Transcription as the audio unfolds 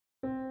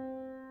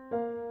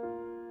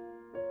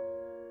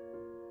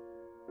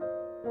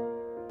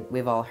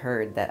We've all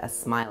heard that a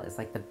smile is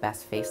like the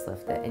best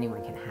facelift that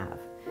anyone can have.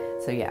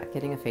 So yeah,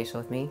 getting a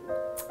facial with me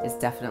is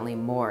definitely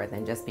more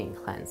than just being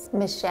cleansed.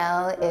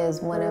 Michelle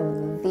is one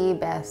of the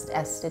best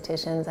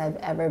estheticians I've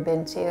ever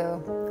been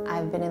to.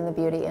 I've been in the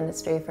beauty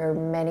industry for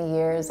many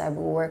years. I've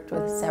worked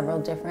with several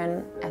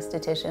different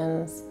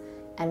estheticians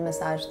and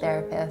massage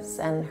therapists,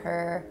 and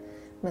her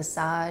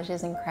massage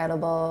is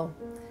incredible.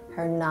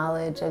 Her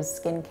knowledge of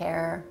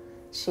skincare,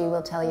 she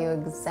will tell you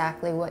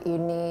exactly what you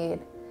need,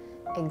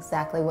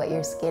 exactly what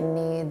your skin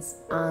needs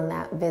on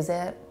that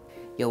visit.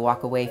 You'll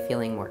walk away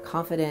feeling more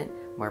confident,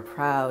 more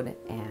proud,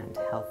 and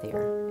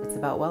healthier. It's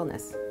about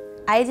wellness.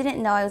 I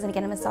didn't know I was going to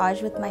get a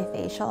massage with my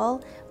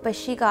facial, but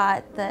she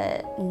got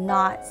the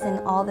knots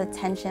and all the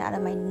tension out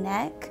of my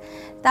neck.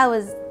 That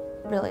was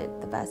really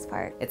the best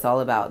part. It's all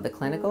about the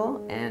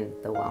clinical and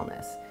the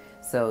wellness.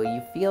 So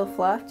you feel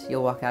fluffed,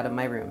 you'll walk out of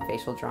my room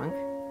facial drunk.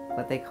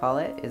 What they call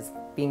it is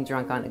being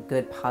drunk on a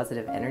good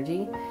positive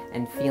energy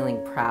and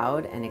feeling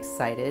proud and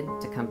excited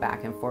to come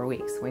back in 4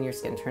 weeks when your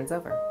skin turns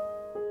over.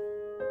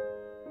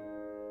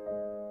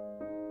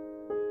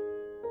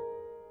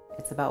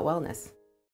 It's about wellness.